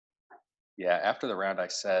Yeah, after the round, I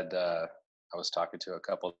said I was talking to a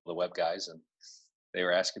couple of the web guys, and they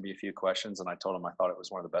were asking me a few questions, and I told them I thought it was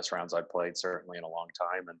one of the best rounds I'd played, certainly in a long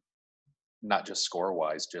time, and not just score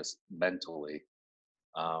wise, just mentally.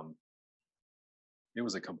 Um, it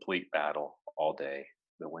was a complete battle all day.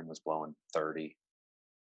 The wind was blowing 30,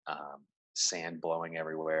 sand blowing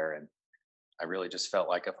everywhere, and I really just felt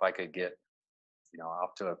like if I could get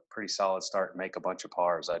off to a pretty solid start and make a bunch of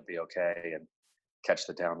pars, I'd be okay and catch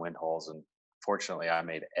the downwind holes. And fortunately, I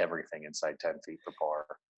made everything inside 10 feet per par.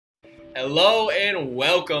 Hello and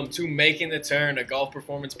welcome to Making the Turn, a golf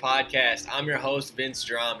performance podcast. I'm your host, Vince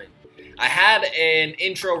Drummond. I had an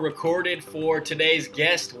intro recorded for today's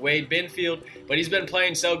guest, Wade Benfield, but he's been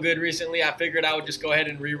playing so good recently, I figured I would just go ahead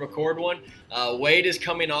and re-record one. Wade is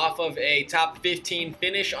coming off of a top 15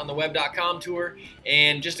 finish on the Web.com tour,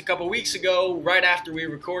 and just a couple weeks ago, right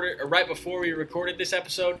before we recorded this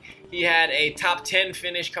episode, he had a top 10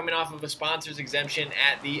 finish coming off of a sponsor's exemption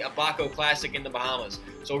at the Abaco Classic in the Bahamas.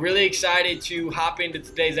 So really excited to hop into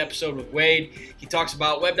today's episode with Wade. He talks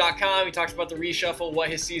about Web.com, he talks about the reshuffle, what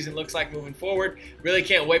his season looks like moving forward. Really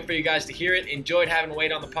can't wait for you guys to hear it. Enjoyed having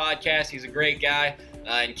Wade on the podcast. He's a great guy,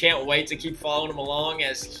 and can't wait to keep following him along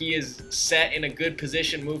as he is set in a good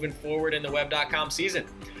position moving forward in the Web.com season.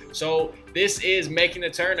 So this is Making the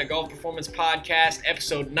Turn, a golf performance podcast,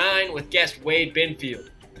 episode 9 with guest Wade Benfield.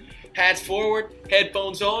 Hats forward,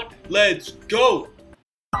 headphones on, let's go!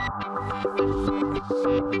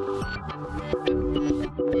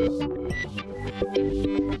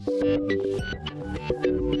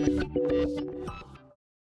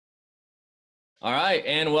 All right,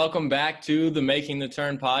 and welcome back to the Making the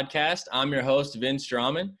Turn podcast. I'm your host, Vince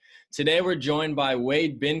Drummond. Today we're joined by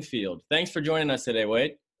Wade Benfield. Thanks for joining us today,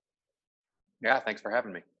 Wade. Yeah, thanks for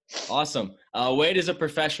having me. Awesome. Wade is a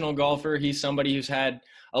professional golfer. He's somebody who's had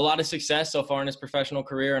a lot of success so far in his professional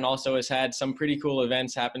career and also has had some pretty cool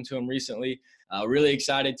events happen to him recently. Really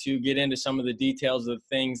excited to get into some of the details of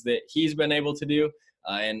things that he's been able to do.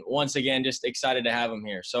 And once again, just excited to have him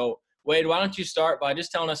here. So, Wade, why don't you start by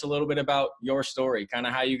just telling us a little bit about your story, kind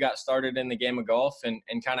of how you got started in the game of golf and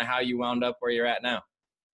kind of how you wound up where you're at now.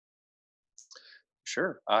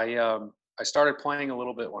 Sure. I started playing a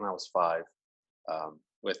little bit when I was 5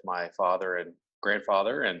 with my father and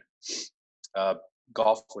grandfather, and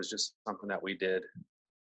golf was just something that we did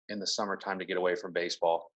in the summertime to get away from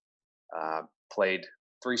baseball. Played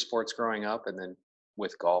 3 sports growing up, and then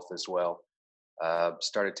with golf as well.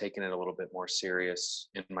 Started taking it a little bit more serious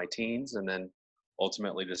in my teens, and then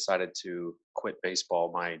ultimately decided to quit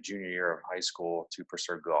baseball my junior year of high school to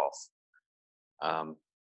pursue golf.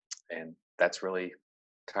 And that's really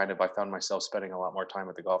I found myself spending a lot more time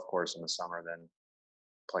at the golf course in the summer than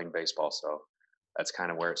playing baseball. So that's kind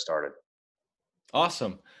of where it started.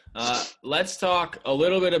 Awesome. Let's talk a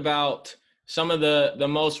little bit about some of the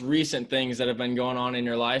most recent things that have been going on in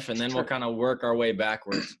your life, and then Sure. We'll kind of work our way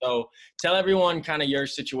backwards. So tell everyone kind of your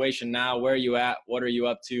situation now. Where are you at? What are you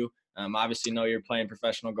up to? Obviously know you're playing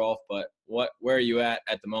professional golf, but where are you at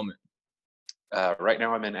the moment? Right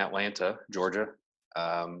now I'm in Atlanta, Georgia.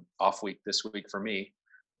 Off week this week for me.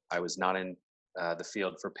 I was not in the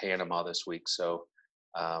field for Panama this week. So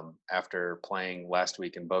after playing last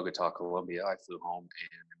week in Bogota, Colombia, I flew home and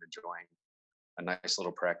am enjoying a nice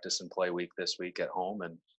little practice and play week this week at home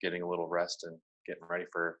and getting a little rest and getting ready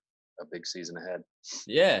for a big season ahead.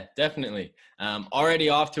 Yeah, definitely. Already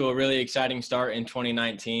off to a really exciting start in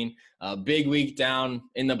 2019. Big week down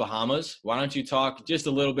in the Bahamas. Why don't you talk just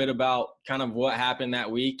a little bit about kind of what happened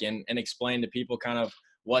that week and explain to people kind of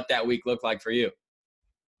what that week looked like for you?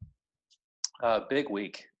 Big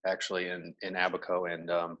week actually in Abaco, and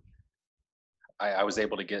I was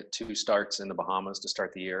able to get 2 starts in the Bahamas to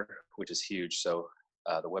start the year, which is huge. So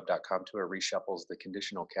the Web.com tour reshuffles the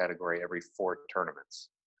conditional category every 4 tournaments.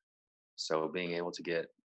 So being able to get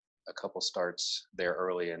a couple starts there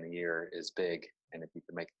early in the year is big. And if you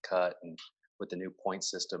can make a cut, and with the new point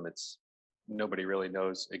system, it's nobody really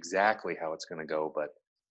knows exactly how it's going to go, but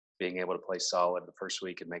being able to play solid the first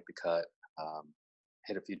week and make the cut,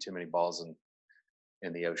 hit a few too many balls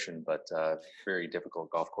in the ocean, but very difficult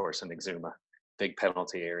golf course in Exuma. Big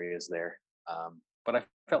penalty areas there. But I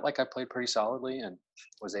felt like I played pretty solidly and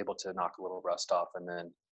was able to knock a little rust off, and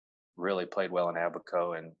then really played well in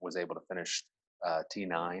Abaco and was able to finish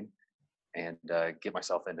T9 and get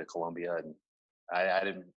myself into Colombia. And I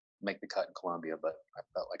didn't make the cut in Colombia, but I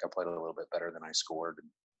felt like I played a little bit better than I scored. And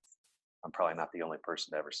I'm probably not the only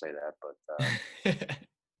person to ever say that, but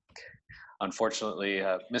unfortunately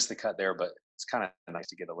missed the cut there. But it's kind of nice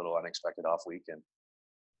to get a little unexpected off week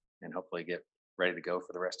and hopefully get ready to go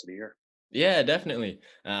for the rest of the year. Yeah, definitely.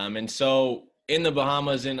 And so in the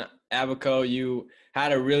Bahamas, and Abaco, you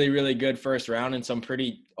had a really, really good first round in some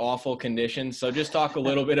pretty awful conditions. So just talk a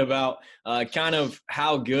little bit about kind of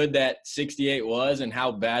how good that 68 was and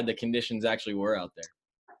how bad the conditions actually were out there.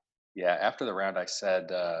 Yeah, after the round, I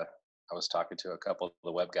said I was talking to a couple of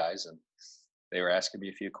the web guys, and they were asking me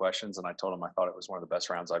a few questions, and I told them I thought it was one of the best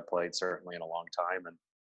rounds I'd played, certainly in a long time, and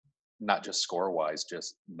not just score wise,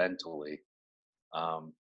 just mentally.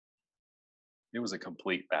 Um, it was a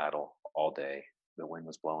complete battle all day. The wind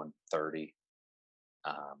was blowing 30,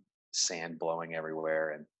 um, sand blowing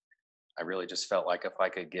everywhere, and I really just felt like if I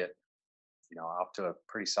could get, off to a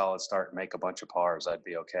pretty solid start and make a bunch of pars, I'd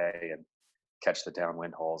be okay and catch the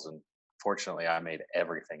downwind holes. And fortunately, I made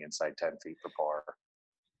everything inside 10 feet per par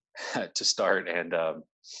to start, and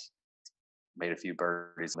made a few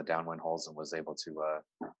birdies in the downwind holes and was able to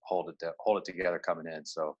hold it together coming in.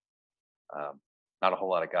 So um, not a whole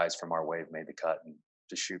lot of guys from our wave made the cut, and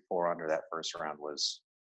to shoot 4 under that first round was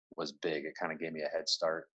big. It kind of gave me a head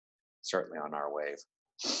start, certainly on our wave.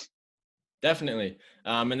 Definitely.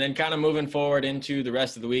 And then kind of moving forward into the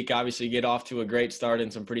rest of the week, obviously you get off to a great start in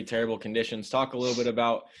some pretty terrible conditions. Talk a little bit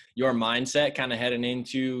about your mindset kind of heading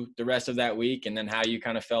into the rest of that week, and then how you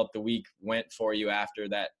kind of felt the week went for you after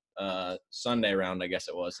that Sunday round, I guess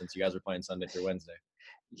it was, since you guys were playing Sunday through Wednesday.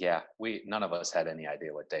 Yeah, none of us had any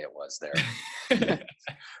idea what day it was there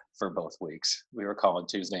for both weeks. We were calling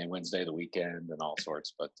Tuesday and Wednesday the weekend and all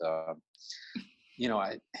sorts, but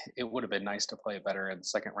it would have been nice to play better in the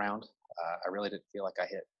second round. I really didn't feel like I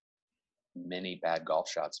hit many bad golf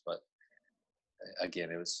shots, but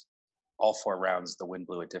again, it was all 4 rounds. The wind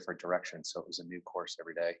blew a different direction, so it was a new course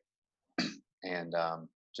every day, and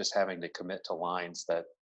just having to commit to lines that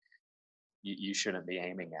you shouldn't be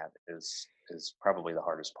aiming at is probably the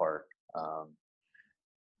hardest part.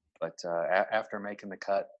 But after making the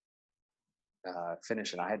cut,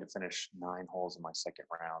 finishing, I had to finish 9 holes in my second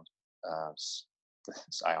round.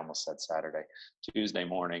 I almost said Saturday, Tuesday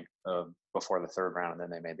morning before the third round, and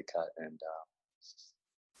then they made the cut. And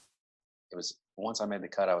it was, once I made the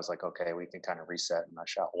cut, I was like, okay, we can kind of reset. And I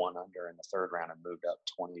shot 1 under in the third round and moved up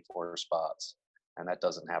 24 spots. And that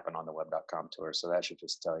doesn't happen on the web.com tour. So that should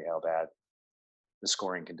just tell you how bad the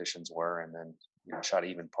scoring conditions were. And then, shot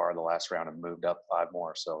even par the last round and moved up 5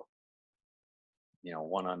 more. So,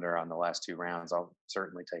 1 under on the last 2 rounds, I'll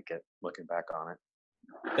certainly take it looking back on it.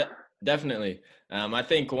 Definitely. I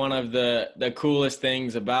think one of the coolest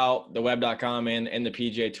things about the web.com and the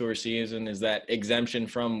PGA Tour season is that exemption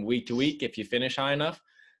from week to week if you finish high enough.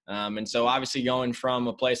 And so obviously going from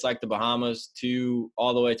a place like the Bahamas to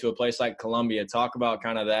all the way to a place like Colombia, talk about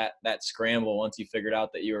kind of that scramble once you figured out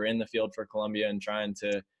that you were in the field for Colombia and trying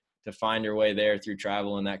to find your way there through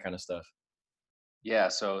travel and that kind of stuff. Yeah.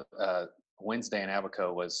 So Wednesday in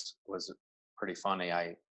Abaco was pretty funny.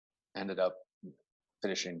 I ended up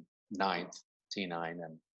finishing 9th, T9,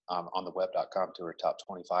 and on the web.com tour, top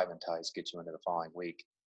 25 in ties get you into the following week.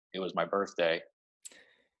 It was my birthday,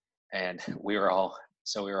 and we were all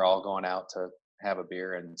going out to have a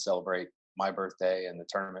beer and celebrate my birthday and the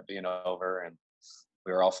tournament being over, and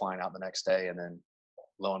we were all flying out the next day, and then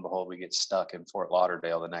lo and behold, we get stuck in Fort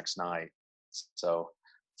Lauderdale the next night. So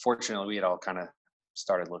fortunately, we had all kind of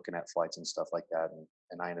started looking at flights and stuff like that,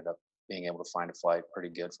 and I ended up being able to find a flight pretty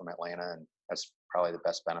good from Atlanta, and that's probably the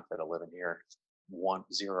best benefit of living here. 1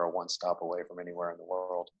 stop away from anywhere in the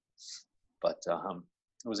world. But I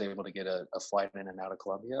was able to get a flight in and out of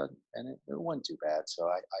Colombia, and it wasn't too bad. So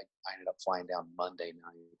I ended up flying down Monday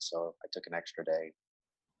night, so I took an extra day.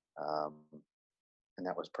 And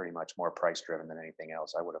that was pretty much more price driven than anything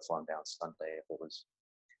else. I would have flown down Sunday if it was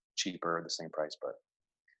cheaper or the same price, but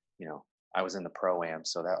I was in the Pro-Am,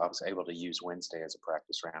 so that I was able to use Wednesday as a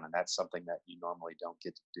practice round, and that's something that you normally don't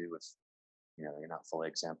get to do if you're not fully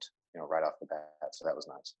exempt, right off the bat. So that was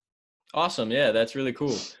nice. Awesome. Yeah, that's really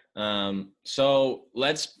cool. So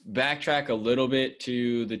let's backtrack a little bit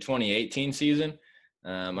to the 2018 season.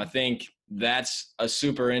 I think that's a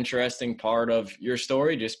super interesting part of your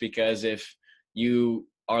story, just because if you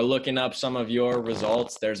are looking up some of your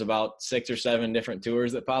results, there's about 6 or 7 different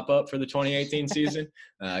tours that pop up for the 2018 season.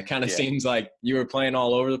 Kind of seems like you were playing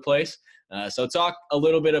all over the place. So talk a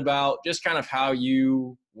little bit about just kind of how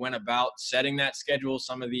you went about setting that schedule,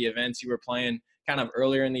 some of the events you were playing kind of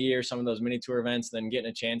earlier in the year, some of those mini tour events, then getting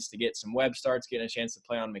a chance to get some web starts, getting a chance to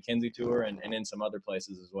play on Mackenzie Tour and in some other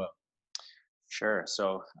places as well. Sure.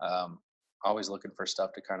 So always looking for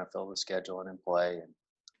stuff to kind of fill the schedule and in play.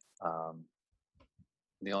 And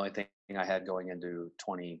the only thing I had going into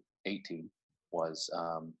 2018 was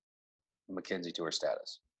Mackenzie Tour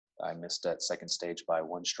status. I missed that second stage by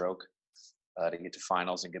 1 stroke to get to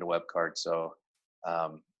finals and get a web card. So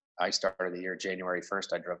I started the year January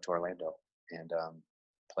 1st. I drove to Orlando and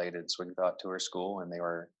played at Swing Thought Tour School, and they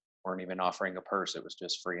weren't even offering a purse. It was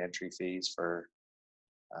just free entry fees for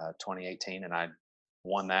 2018, and I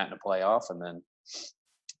won that in a playoff, and then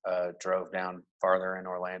drove down farther in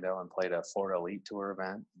Orlando and played a Florida Elite Tour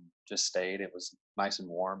event. Just stayed. It was nice and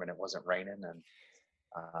warm, and it wasn't raining. And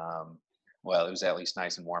well, it was at least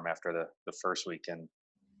nice and warm after the first weekend,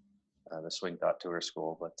 the Swing Thought Tour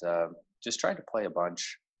School. But just tried to play a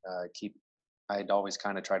bunch. I'd always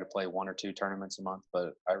kind of try to play 1 or 2 tournaments a month,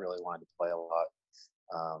 but I really wanted to play a lot.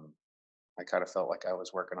 I kind of felt like I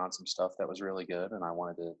was working on some stuff that was really good, and I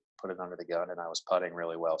wanted to put it under the gun. And I was putting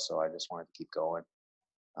really well, so I just wanted to keep going.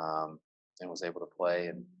 And was able to play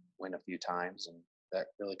and win a few times, and that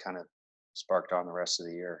really kind of sparked on the rest of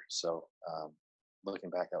the year. So looking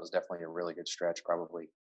back, that was definitely a really good stretch. Probably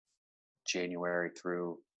January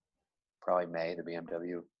through probably May. The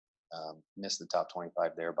BMW missed the top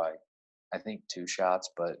 25 there by I think 2 shots,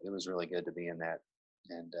 but it was really good to be in that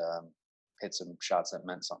and hit some shots that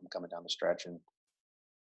meant something coming down the stretch, and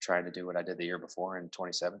trying to do what I did the year before in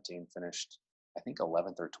 2017. Finished I think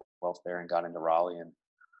 11th or 12th there, and got into Raleigh and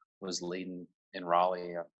was leading in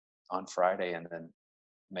Raleigh on Friday, and then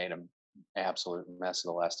made an absolute mess of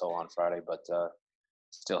the last hole on Friday, but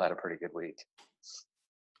still had a pretty good week.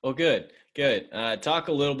 Well, good. Talk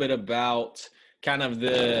a little bit about kind of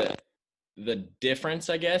the difference,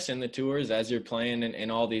 I guess, in the tours as you're playing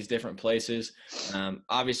in all these different places.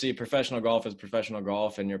 Obviously, professional golf is professional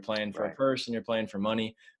golf, and you're playing for a purse and you're playing for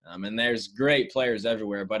money. And there's great players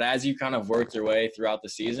everywhere. But as you kind of work your way throughout the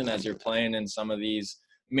season, as you're playing in some of these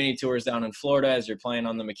mini tours down in Florida, as you're playing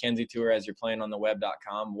on the Mackenzie Tour, as you're playing on the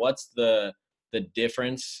web.com, what's the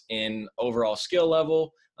difference in overall skill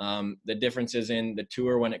level? The differences in the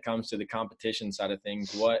tour when it comes to the competition side of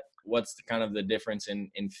things? What's the kind of the difference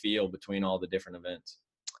in feel between all the different events?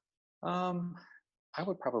 I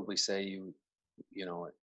would probably say you know,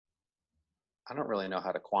 I don't really know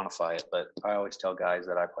how to quantify it, but I always tell guys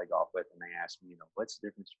that I play golf with, and they ask me, what's the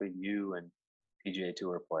difference between you and PGA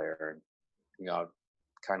Tour player? And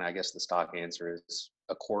kind of, I guess the stock answer is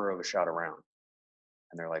a quarter of a shot around.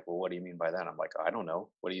 And they're like, well, what do you mean by that? I'm like, I don't know.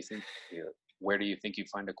 What do you think? Where do you think you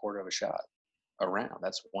find a quarter of a shot around?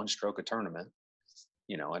 That's 1 stroke a tournament,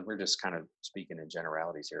 and we're just kind of speaking in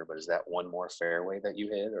generalities here, but is that 1 more fairway that you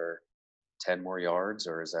hit, or 10 more yards,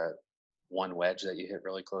 or is that 1 wedge that you hit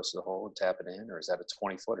really close to the hole and tap it in, or is that a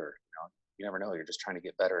 20 footer? You never know. You're just trying to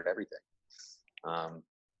get better at everything.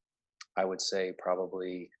 I would say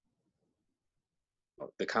probably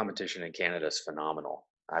the competition in Canada is phenomenal.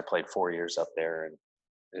 I played 4 years up there, and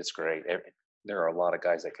it's great. There are a lot of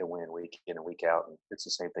guys that can win week in and week out, and it's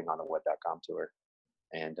the same thing on the web.com tour.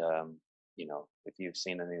 And if you've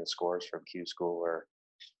seen any of the scores from Q School or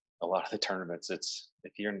a lot of the tournaments, it's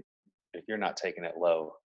if you're not taking it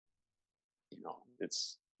low,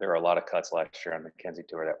 there are a lot of cuts last year on the Mackenzie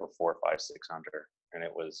Tour that were 4, 5, 6 under, and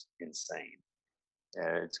it was insane.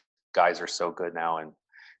 And guys are so good now, and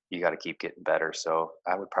you got to keep getting better. So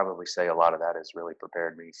I would probably say a lot of that has really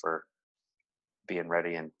prepared me for being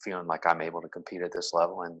ready and feeling like I'm able to compete at this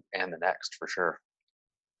level and the next, for sure.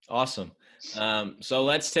 Awesome. So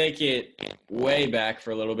let's take it way back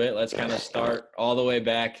for a little bit. Let's kind of start all the way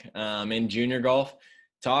back in junior golf.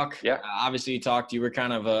 Obviously you were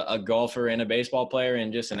kind of a golfer and a baseball player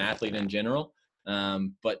and just an athlete in general.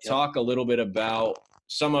 But talk a little bit about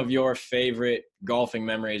some of your favorite golfing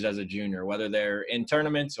memories as a junior, whether they're in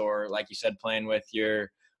tournaments or, like you said, playing with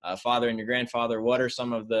your father and your grandfather. What are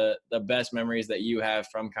some of the best memories that you have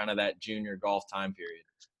from kind of that junior golf time period?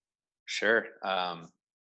 Sure.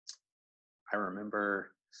 I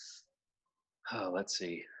remember, let's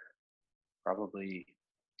see, probably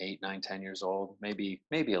 8, 9, 10 years old, maybe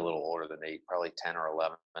a little older than 8, probably 10 or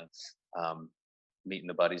 11. Meeting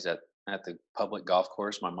the buddies at the public golf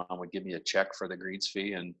course. My mom would give me a check for the greens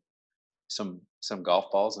fee and some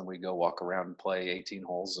golf balls, and we'd go walk around and play 18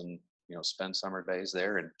 holes and spend summer days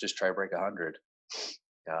there and just try to break 100.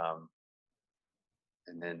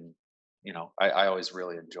 And then I always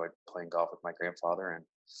really enjoyed playing golf with my grandfather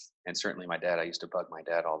and certainly my dad. I used to bug my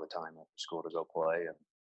dad all the time after school to go play,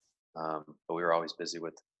 and but we were always busy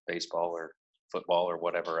with baseball or football or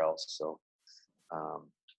whatever else. So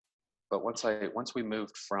but once we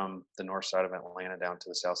moved from the north side of Atlanta down to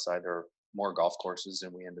the south side, there were more golf courses,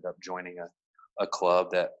 and we ended up joining a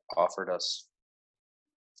club that offered us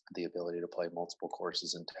the ability to play multiple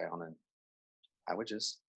courses in town. And I would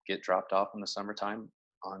just get dropped off in the summertime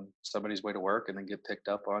on somebody's way to work and then get picked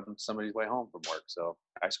up on somebody's way home from work. So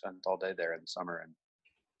I spent all day there in the summer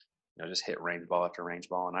and just hit range ball after range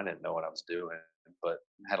ball, and I didn't know what I was doing, but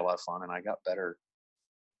had a lot of fun, and I got better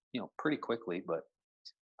pretty quickly, but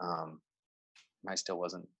um, I still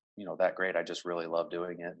wasn't, that great. I just really love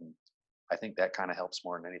doing it. And I think that kind of helps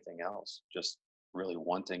more than anything else. Just really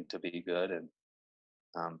wanting to be good. And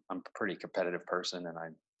I'm a pretty competitive person and I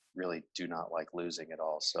really do not like losing at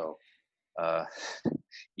all. So uh,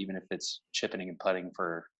 even if it's chipping and putting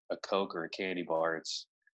for a Coke or a candy bar,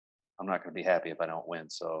 I'm not going to be happy if I don't win.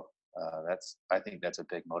 So I think that's a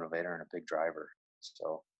big motivator and a big driver.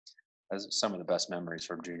 So that's some of the best memories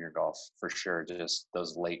from junior golf for sure. Just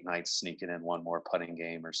those late nights sneaking in one more putting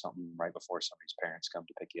game or something right before somebody's parents come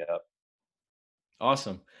to pick you up.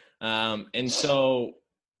 Awesome. And so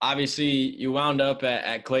obviously you wound up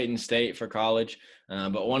at Clayton State for college.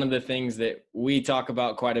 But one of the things that we talk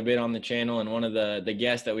about quite a bit on the channel, and one of the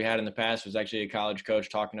guests that we had in the past was actually a college coach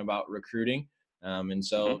talking about recruiting. And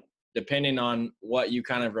so Hmm. depending on what you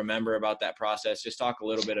kind of remember about that process, just talk a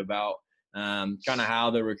little bit about kind of how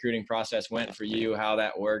the recruiting process went for you, how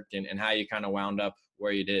that worked, and how you kind of wound up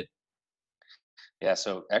where you did. Yeah.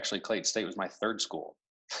 So actually, Clayton State was my third school.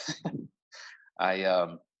 I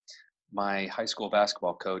My high school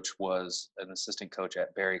basketball coach was an assistant coach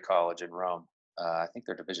at Berry College in Rome. I think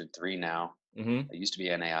they're Division III now. Mm-hmm. It used to be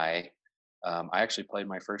NAIA. I actually played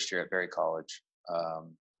my first year at Berry College,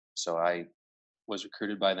 so I was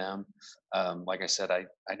recruited by them. Like I said, I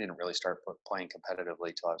didn't really start playing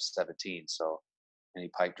competitively till I was 17. So any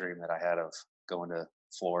pipe dream that I had of going to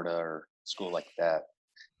Florida or school like that,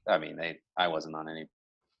 I mean, I wasn't on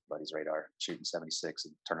anybody's radar shooting 76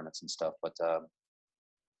 in tournaments and stuff. But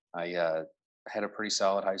I had a pretty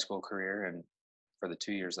solid high school career, and for the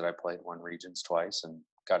 2 years that I played, won regions twice and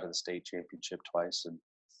got to the state championship twice, and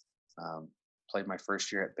um, played my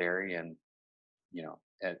first year at Berry. And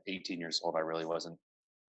at 18 years old, I really wasn't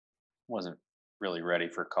really ready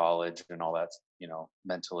for college and all that,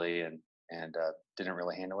 mentally, and didn't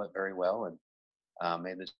really handle it very well, and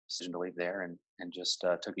made the decision to leave there and just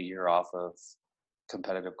took a year off of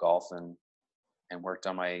competitive golf and worked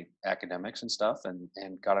on my academics and stuff, and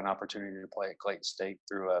got an opportunity to play at Clayton State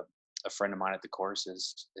through a friend of mine at the course.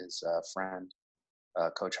 His friend,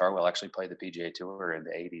 Coach Harwell, actually played the PGA Tour in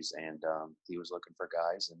the '80s, and he was looking for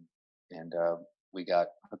guys, and we got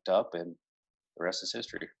hooked up, and the rest is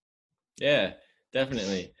history. Yeah,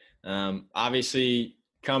 definitely. Obviously,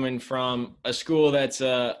 coming from a school that's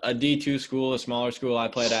a D2 school, a smaller school, I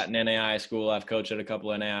played at an NAI school. I've coached at a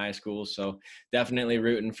couple of NAI schools, so definitely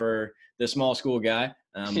rooting for the small school guy.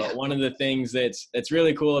 Yeah. But one of the things that's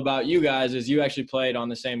really cool about you guys is you actually played on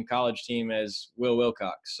the same college team as Will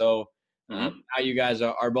Wilcox. So Hmm. now you guys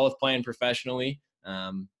are both playing professionally.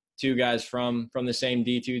 Two guys from the same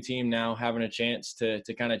D2 team now having a chance to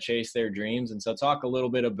kind of chase their dreams. And so talk a little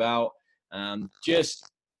bit about just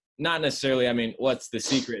not necessarily, I mean, what's the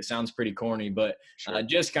secret? It sounds pretty corny, but Sure.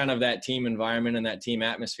 just kind of that team environment and that team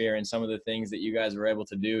atmosphere and some of the things that you guys were able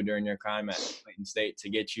to do during your time at Clayton State to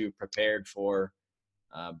get you prepared for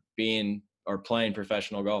being or playing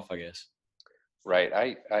professional golf, I guess. Right.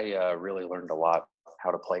 I really learned a lot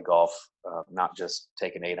how to play golf, not just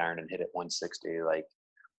take an 8 iron and hit it 160. Like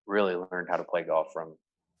really learned how to play golf from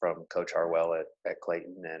Coach Harwell at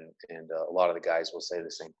Clayton, and a lot of the guys will say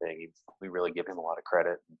the same thing. We really give him a lot of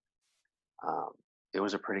credit. Um, it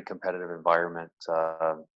was a pretty competitive environment.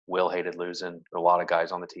 Will hated losing. A lot of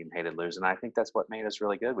guys on the team hated losing. I think that's what made us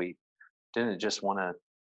really good. We didn't just want to,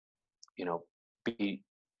 beat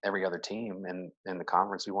every other team in the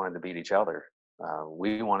conference. We wanted to beat each other.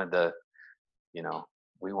 We wanted you know,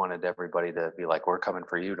 we wanted everybody to be like, "We're coming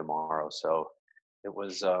for you tomorrow." So it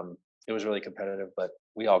was it was really competitive, but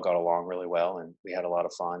we all got along really well, and we had a lot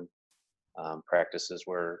of fun. Practices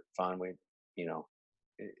were fun.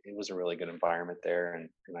 It was a really good environment there, and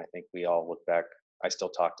I think we all look back. I still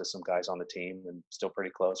talk to some guys on the team, and still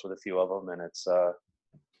pretty close with a few of them, and it's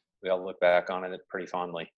we all look back on it pretty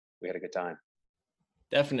fondly. We had a good time.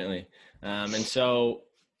 Definitely. And so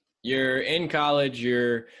you're in college,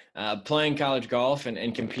 you're playing college golf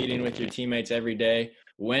and competing with your teammates every day.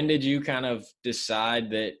 When did you kind of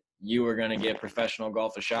decide that you were going to give professional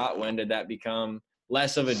golf a shot? When did that become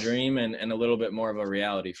less of a dream and a little bit more of a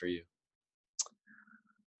reality for you?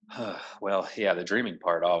 Well, yeah, the dreaming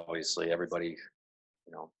part, obviously, everybody,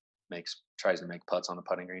 you know, makes tries to make putts on the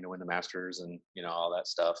putting green to win the Masters, and all that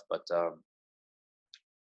stuff. But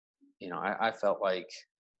I felt like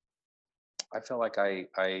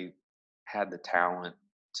I had the talent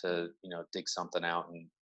to dig something out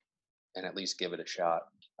and at least give it a shot.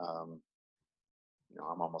 Um,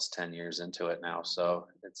 I'm almost 10 years into it now, so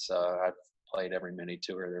it's I've played every mini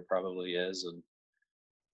tour there probably is, and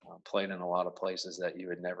played in a lot of places that you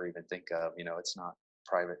would never even think of. It's not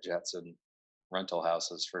private jets and rental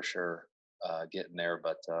houses for sure. getting there,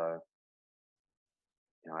 but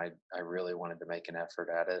I really wanted to make an effort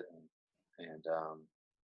at it, and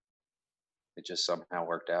it just somehow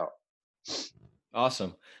worked out.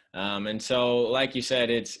 Awesome. And so, like you said,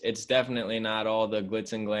 it's definitely not all the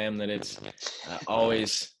glitz and glam that it's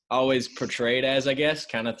always portrayed as, I guess,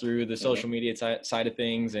 kind of through the social media side of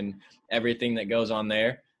things and everything that goes on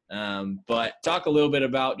there. But talk a little bit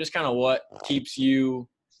about just kind of what keeps you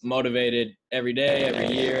motivated every day,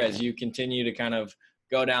 every year, as you continue to kind of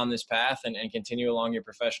go down this path and continue along your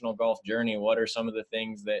professional golf journey. What are some of the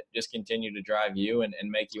things that just continue to drive you and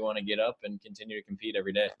make you want to get up and continue to compete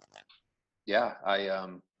every day? Yeah,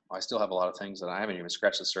 I still have a lot of things that I haven't even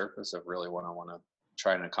scratched the surface of really what I want to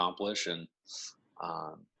try and accomplish, and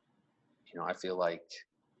um, I feel like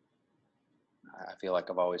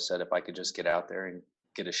I've always said if I could just get out there and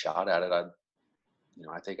get a shot at it,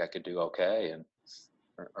 I think I could do okay, and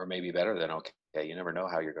or maybe better than okay. You never know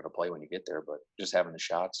how you're going to play when you get there, but just having the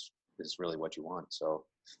shots is really what you want. So,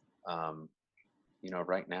 um,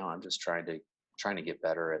 right now I'm just trying to get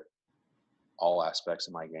better at all aspects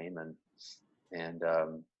of my game, and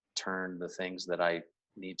turn the things that I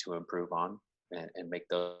need to improve on and make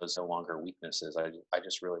those no longer weaknesses. I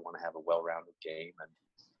just really want to have a well-rounded game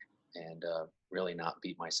and really not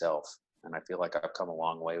beat myself. And I feel like I've come a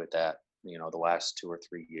long way with that. The last 2 or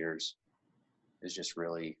 3 years is just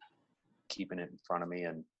really keeping it in front of me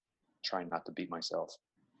and trying not to beat myself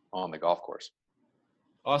on the golf course.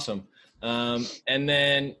 Awesome. And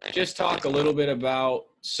then just talk a little bit about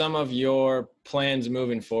some of your plans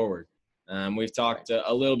moving forward. We've talked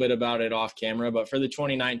a little bit about it off camera, but for the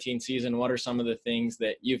 2019 season, what are some of the things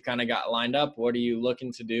that you've kind of got lined up? What are you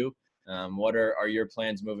looking to do? What are your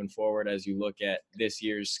plans moving forward as you look at this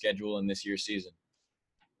year's schedule and this year's season?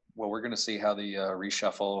 Well, we're going to see how the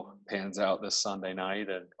reshuffle pans out this Sunday night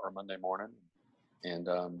or Monday morning. And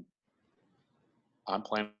I'm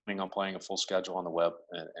planning on playing a full schedule on the web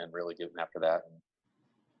and really getting after that,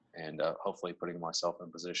 and hopefully putting myself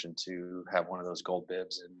in position to have one of those gold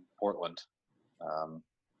bibs in Portland.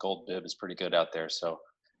 Gold bib is pretty good out there, so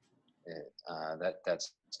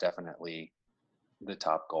that's definitely the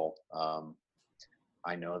top goal.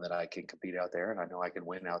 I know that I can compete out there, and I know I can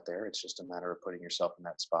win out there. It's just a matter of putting yourself in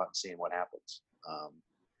that spot and seeing what happens.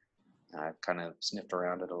 I've kind of sniffed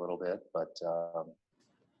around it a little bit, but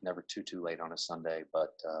never too late on a Sunday.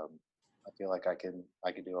 But I feel like I can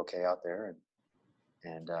do okay out there,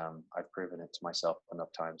 and I've proven it to myself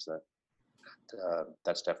enough times that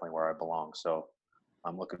that's definitely where I belong. So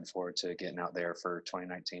I'm looking forward to getting out there for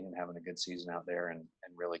 2019 and having a good season out there and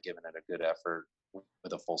really giving it a good effort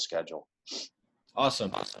with a full schedule.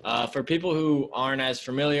 Awesome. For people who aren't as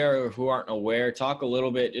familiar or who aren't aware, talk a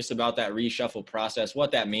little bit just about that reshuffle process,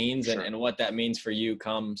 what that means, Sure. and what that means for you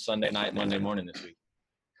come Sunday night, Monday morning this week.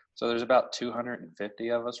 So there's about 250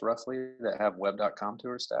 of us roughly that have web.com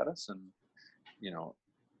tour status, and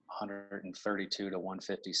 132 to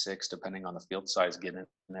 156 depending on the field size getting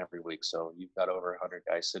in every week. So you've got over 100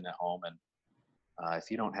 guys sitting at home, and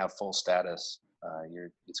if you don't have full status,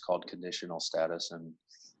 it's called conditional status, and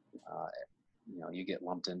you get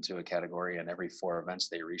lumped into a category, and every 4 events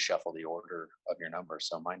they reshuffle the order of your number.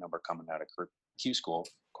 So my number coming out of Q School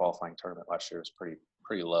qualifying tournament last year was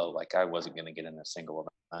pretty low. Like I wasn't going to get in a single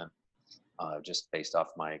event just based off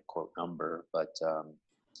my quote number. But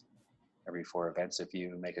every 4 events, if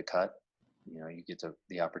you make a cut, you get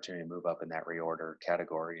the opportunity to move up in that reorder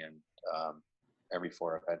category. And every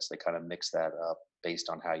 4 events, they kind of mix that up based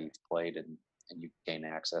on how you've played, and you gain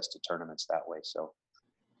access to tournaments that way. So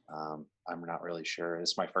I'm not really sure.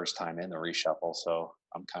 This is my first time in the reshuffle, so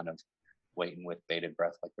I'm kind of waiting with bated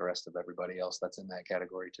breath like the rest of everybody else that's in that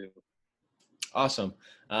category too. Awesome.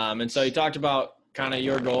 And so you talked about kind of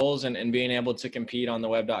your goals and being able to compete on the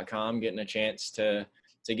web.com, getting a chance to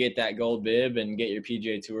get that gold bib and get your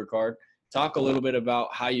PGA Tour card. Talk a little bit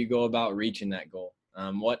about how you go about reaching that goal.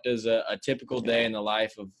 What does a typical day in the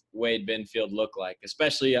life of Wade Benfield look like,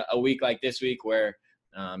 especially a week like this week where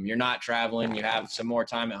you're not traveling, you have some more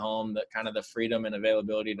time at home, that kind of the freedom and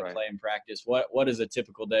availability to play and practice. What does a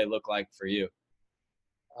typical day look like for you?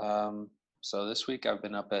 So this week I've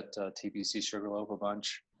been up at TPC Sugarloaf a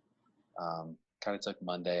bunch. Kind of took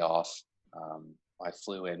Monday off.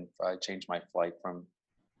 I changed my flight from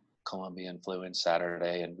Columbia and flew in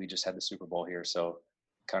Saturday, and we just had the Super Bowl here. So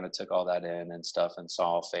kind of took all that in and stuff and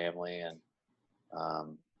saw family,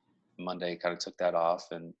 and Monday kind of took that off.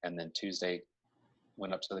 And then Tuesday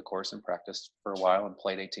went up to the course and practiced for a while and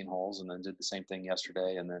played 18 holes, and then did the same thing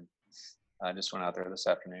yesterday. And then I just went out there this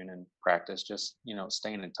afternoon and practiced, just,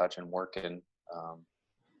 staying in touch and working.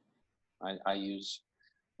 I use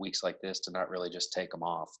weeks like this to not really just take them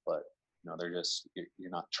off, but they're just,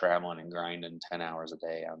 you're not traveling and grinding 10 hours a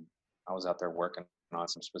day. I was out there working on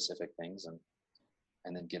some specific things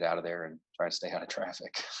and then get out of there and try to stay out of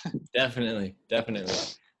traffic. Definitely.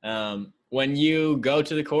 When you go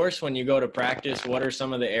to the course, when you go to practice, what are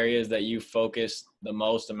some of the areas that you focus the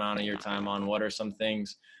most amount of your time on? What are some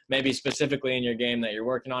things maybe specifically in your game that you're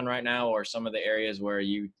working on right now, or some of the areas where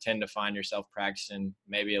you tend to find yourself practicing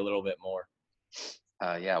maybe a little bit more?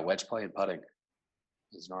 Wedge play and putting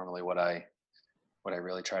is normally what I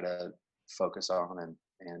really try to focus on.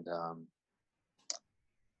 And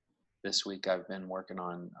this week I've been working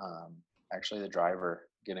on actually the driver,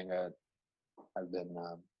 I've been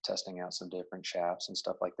testing out some different shafts and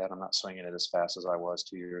stuff like that. I'm not swinging it as fast as I was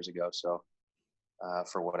 2 years ago. So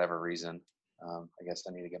for whatever reason, I guess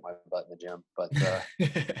I need to get my butt in the gym, but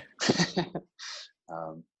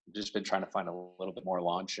just been trying to find a little bit more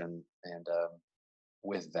launch and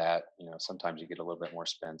with that, sometimes you get a little bit more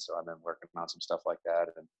spin. So I've been working on some stuff like that,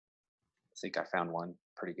 and I think I found one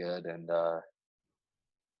pretty good. And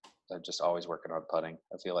I'm just always working on putting.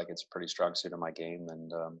 I feel like it's a pretty strong suit of my game,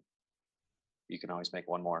 and you can always make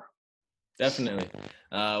one more. Definitely.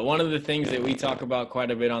 One of the things that we talk about quite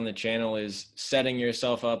a bit on the channel is setting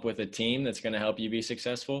yourself up with a team that's going to help you be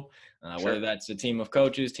successful, Sure. Whether that's a team of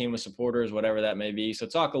coaches, team of supporters, whatever that may be. So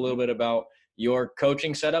talk a little bit about your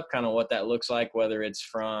coaching setup, kind of what that looks like, whether it's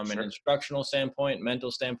from Sure. an instructional standpoint,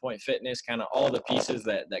 mental standpoint, fitness, kind of all the pieces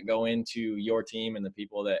that go into your team and the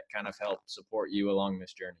people that kind of help support you along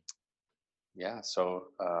this journey. Yeah. So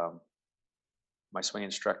my swing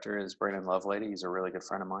instructor is Brandon Lovelady. He's a really good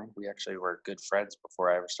friend of mine. We actually were good friends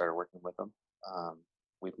before I ever started working with him.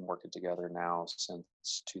 We've been working together now since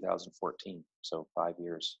 2014, so 5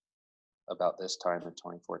 years. About this time in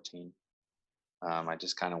 2014, I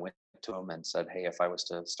just kind of went to him and said, "Hey, if I was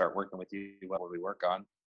to start working with you, what would we work on?"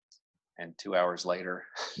 And 2 hours later,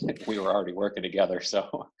 we were already working together.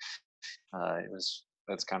 So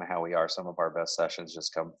that's kind of how we are. Some of our best sessions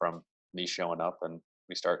just come from me showing up and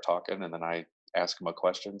we start talking, and then I ask him a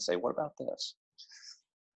question, say, "What about this?"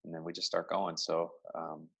 And then we just start going. So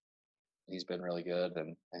he's been really good,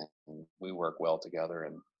 and we work well together,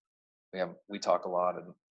 and we talk a lot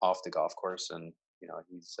and off the golf course. And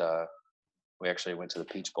he's we actually went to the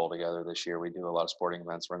Peach Bowl together this year. We do a lot of sporting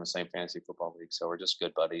events. We're in the same fantasy football league, so we're just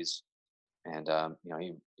good buddies. And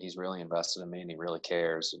he's really invested in me, and he really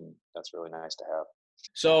cares, and that's really nice to have.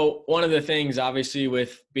 So one of the things, obviously,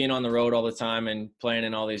 with being on the road all the time and playing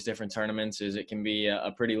in all these different tournaments is it can be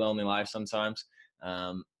a pretty lonely life sometimes.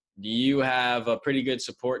 Do you have a pretty good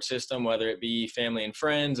support system, whether it be family and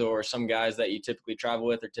friends or some guys that you typically travel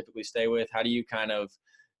with or typically stay with? How do you kind of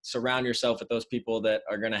surround yourself with those people that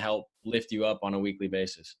are going to help lift you up on a weekly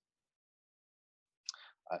basis?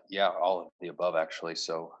 All of the above, actually.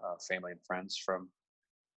 So family and friends from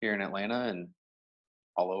here in Atlanta and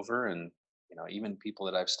all over, and even people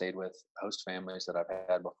that I've stayed with, host families that I've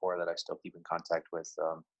had before that I still keep in contact with.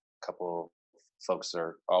 A couple folks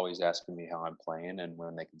are always asking me how I'm playing and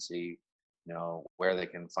when they can see, where they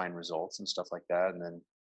can find results and stuff like that. And then,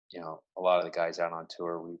 a lot of the guys out on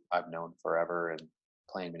tour I've known forever and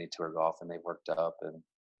playing mini tour golf, and they've worked up and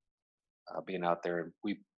being out there.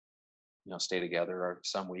 We, stay together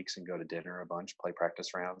some weeks and go to dinner a bunch, play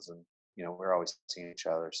practice rounds, and we're always seeing each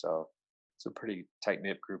other. So it's a pretty tight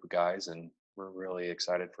knit group of guys, and we're really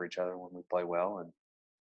excited for each other when we play well,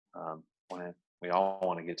 and we all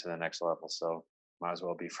want to get to the next level, so might as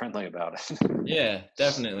well be friendly about it. Yeah,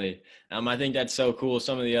 definitely. I think that's so cool.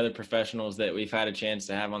 Some of the other professionals that we've had a chance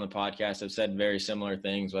to have on the podcast have said very similar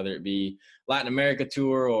things, whether it be Latin America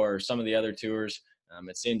tour or some of the other tours.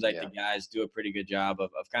 It seems like the guys do a pretty good job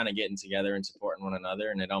of kind of getting together and supporting one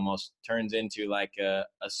another, and it almost turns into like a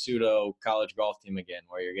pseudo college golf team again,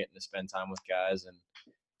 where you're getting to spend time with guys and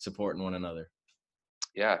supporting one another.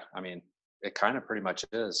 Yeah, I mean, it kind of pretty much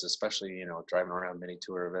is, especially driving around mini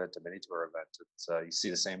tour event to mini tour event. It's you see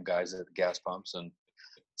the same guys at the gas pumps and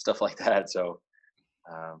stuff like that. So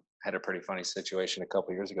had a pretty funny situation a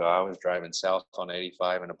couple years ago. I was driving south on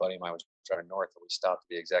 85, and a buddy of mine was driving north, and we stopped at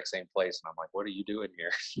the exact same place. And I'm like, "What are you doing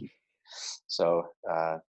here?" So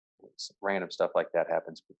random stuff like that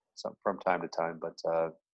happens from time to time. But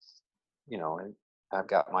I've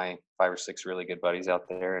got my 5 or 6 really good buddies out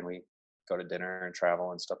there, and we go to dinner and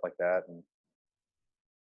travel and stuff like that. And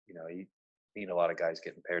you meet a lot of guys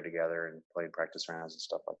getting paired together and playing practice rounds and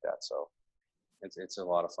stuff like that. So it's a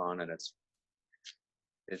lot of fun, and it's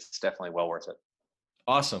definitely well worth it.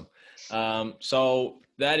 Awesome. So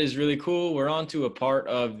that is really cool. We're on to a part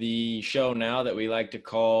of the show now that we like to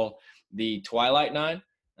call the Twilight Nine.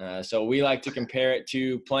 So we like to compare it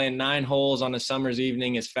to playing 9 holes on a summer's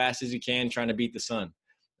evening as fast as you can, trying to beat the sun.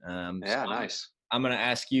 Yeah, nice. I'm going to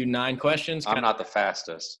ask you 9 questions. I'm not the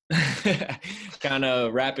fastest. Kind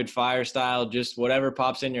of rapid fire style. Just whatever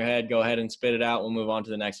pops in your head, go ahead and spit it out. We'll move on to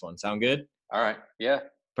the next one. Sound good? All right. Yeah.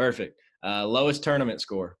 Perfect. Lowest tournament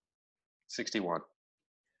score. 61.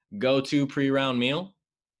 Go-to pre-round meal.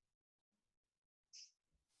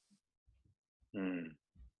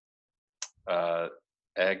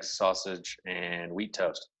 Eggs, sausage, and wheat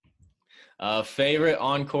toast. Favorite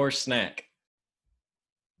on-course snack.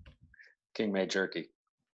 King made jerky.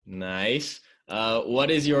 Nice.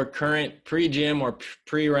 What is your current pre-gym or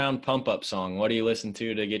pre-round pump-up song? What do you listen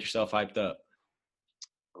to get yourself hyped up?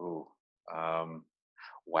 Ooh,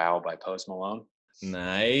 Wow by Post Malone.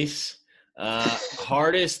 Nice.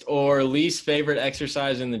 Hardest or least favorite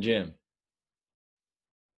exercise in the gym?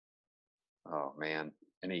 Oh man,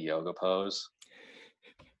 any yoga pose?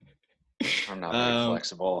 I'm not very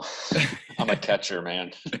flexible. I'm a catcher,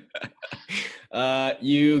 man.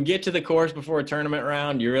 You get to the course before a tournament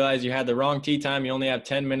round. You realize you had the wrong tee time. You only have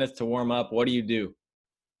 10 minutes to warm up. What do you do?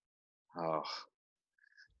 Oh,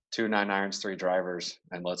 2 9-irons, 3 drivers,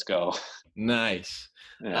 and let's go. Nice.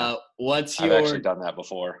 Yeah. I've actually done that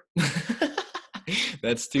before.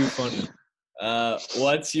 That's too funny.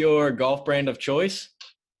 What's your golf brand of choice?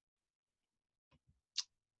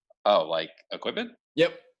 Oh, like equipment?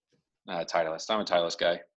 Yep. Titleist. I'm a Titleist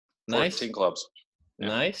guy. Nice. 14 clubs. Yeah.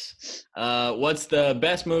 Nice. What's the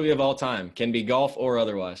best movie of all time? Can be golf or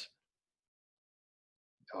otherwise.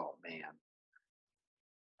 Oh man.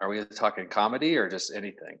 Are we talking comedy or just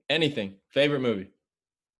anything? Anything. Favorite movie?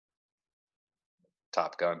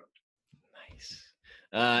 Top Gun. Nice.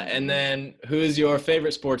 And then who's your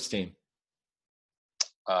favorite sports team?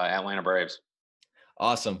 Atlanta Braves.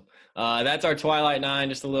 Awesome. That's our Twilight 9,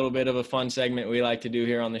 just a little bit of a fun segment we like to do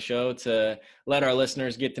here on the show to let our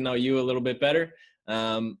listeners get to know you a little bit better.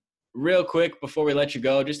 Real quick, before we let you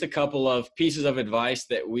go, just a couple of pieces of advice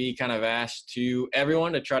that we kind of asked to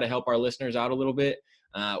everyone to try to help our listeners out a little bit.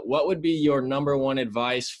 What would be your number one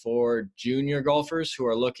advice for junior golfers who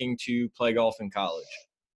are looking to play golf in college?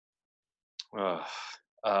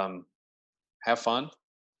 Have fun.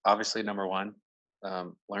 Obviously, number one.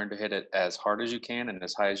 Learn to hit it as hard as you can and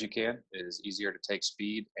as high as you can. It is easier to take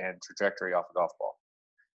speed and trajectory off a golf ball.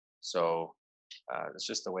 So it's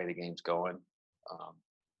just the way the game's going.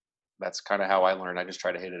 That's kind of how I learned. I just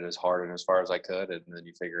try to hit it as hard and as far as I could, and then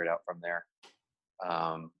you figure it out from there.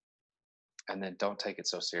 And then don't take it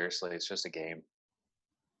so seriously. It's just a game.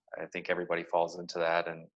 I think everybody falls into that,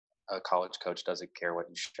 and a college coach doesn't care what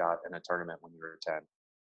you shot in a tournament when you were 10.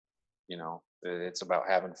 You know, it's about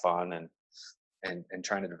having fun and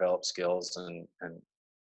trying to develop skills and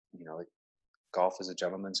you know, golf is a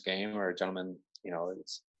gentleman's game, or a gentleman, you know,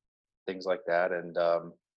 it's things like that. And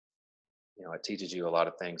you know, it teaches you a lot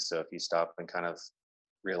of things. So if you stop and kind of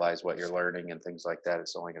realize what you're learning and things like that,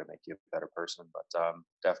 it's only going to make you a better person. But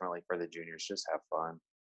definitely for the juniors, just have fun.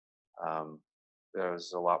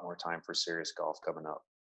 There's a lot more time for serious golf coming up.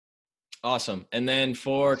 Awesome. And then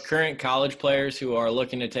for current college players who are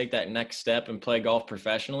looking to take that next step and play golf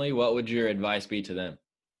professionally, what would your advice be to them?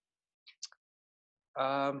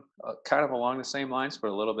 Kind of along the same lines, but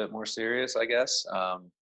a little bit more serious, I guess.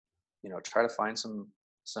 You know, try to find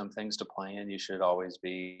some things to play in. You should always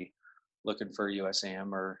be looking for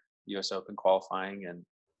USAM or US Open qualifying, and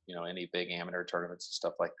you know, any big amateur tournaments and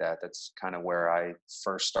stuff like that. That's kind of where I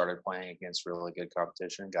first started playing against really good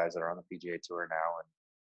competition, guys that are on the PGA Tour now, and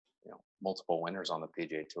you know, multiple winners on the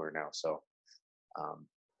PGA Tour now. So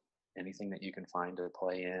anything that you can find to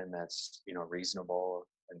play in that's, you know, reasonable,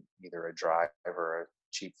 and either a drive or a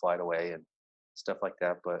cheap flight away and stuff like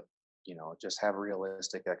that. But you know, just have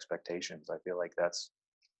realistic expectations. I feel like that's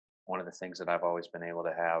one of the things that I've always been able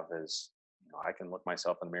to have is, you know, I can look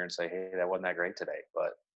myself in the mirror and say, hey, that wasn't that great today,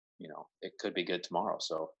 but you know, it could be good tomorrow.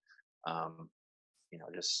 So you know,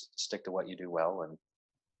 just stick to what you do well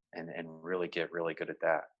and really get really good at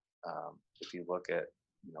that. If you look at,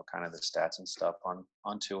 you know, kind of the stats and stuff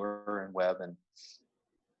on tour and web, and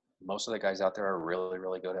most of the guys out there are really,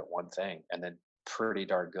 really good at one thing and then pretty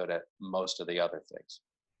darn good at most of the other things.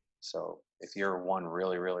 So if you're one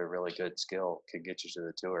really, really, really good skill can get you to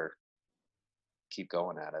the tour, keep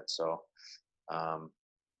going at it. So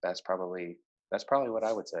that's probably what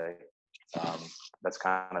I would say. That's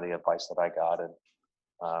kind of the advice that I got, and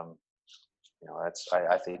you know,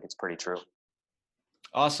 I think it's pretty true.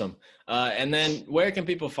 Awesome. And then where can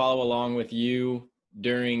people follow along with you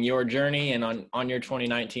during your journey and on your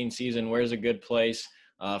 2019 season? Where's a good place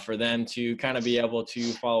for them to kind of be able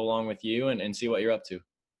to follow along with you and see what you're up to?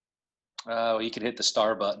 Well, you can hit the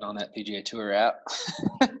star button on that PGA Tour app.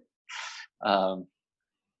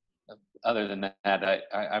 other than that,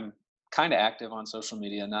 I'm kind of active on social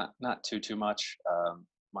media, not too much.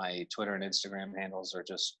 My Twitter and Instagram handles are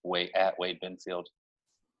just Wade Binfield.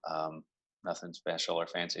 Um, Nothing special or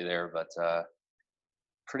fancy there, but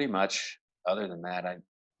pretty much other than that,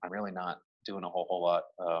 I'm really not doing a whole lot.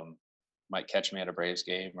 Might catch me at a Braves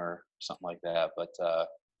game or something like that, but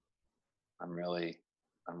I'm really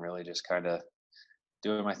just kind of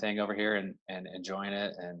doing my thing over here and enjoying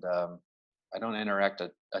it. And I don't interact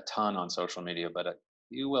a ton on social media, but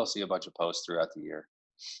you will see a bunch of posts throughout the year.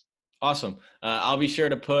 Awesome. I'll be sure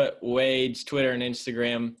to put Wade's Twitter and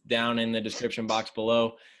Instagram down in the description box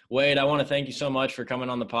below. Wade, I want to thank you so much for coming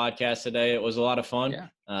on the podcast today. It was a lot of fun.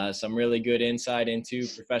 Yeah. Some really good insight into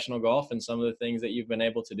professional golf and some of the things that you've been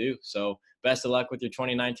able to do. So best of luck with your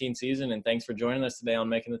 2019 season, and thanks for joining us today on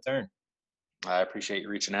Making the Turn. I appreciate you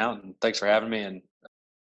reaching out, and thanks for having me. And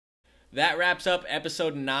that wraps up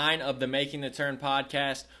episode 9 of the Making the Turn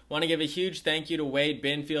podcast. Want to give a huge thank you to Wade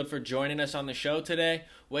Binfield for joining us on the show today.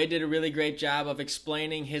 Wade did a really great job of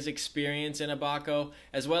explaining his experience in Abaco,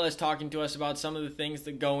 as well as talking to us about some of the things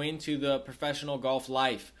that go into the professional golf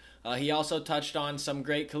life. He also touched on some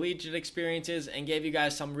great collegiate experiences and gave you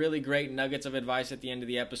guys some really great nuggets of advice at the end of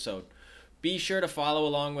the episode. Be sure to follow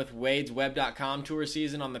along with Wade's Web.com tour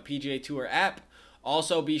season on the PGA Tour app.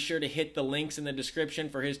 Also, be sure to hit the links in the description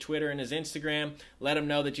for his Twitter and his Instagram. Let him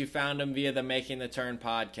know that you found him via the Making the Turn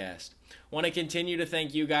podcast. Want to continue to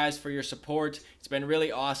thank you guys for your support. It's been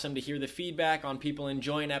really awesome to hear the feedback on people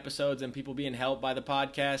enjoying episodes and people being helped by the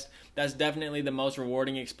podcast. That's definitely the most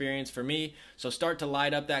rewarding experience for me. So start to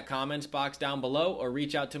light up that comments box down below or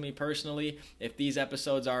reach out to me personally if these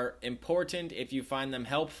episodes are important, if you find them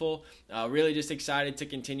helpful. Really just excited to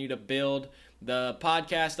continue to build the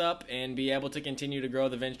podcast up and be able to continue to grow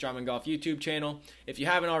the Vince Drummond Golf YouTube channel. If you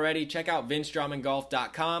haven't already, check out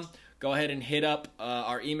VinceDrummondGolf.com. Go ahead and hit up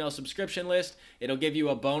our email subscription list. It'll give you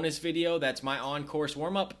a bonus video. That's my on-course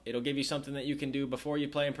warm-up. It'll give you something that you can do before you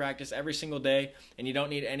play and practice every single day, and you don't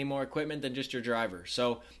need any more equipment than just your driver.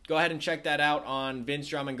 So go ahead and check that out on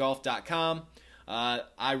VinceDrummondGolf.com.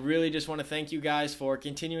 I really just want to thank you guys for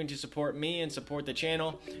continuing to support me and support the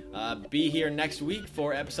channel. Be here next week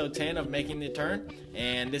for episode 10 of Making the Turn.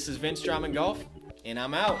 And this is Vince Drummond Golf, and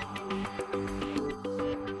I'm out.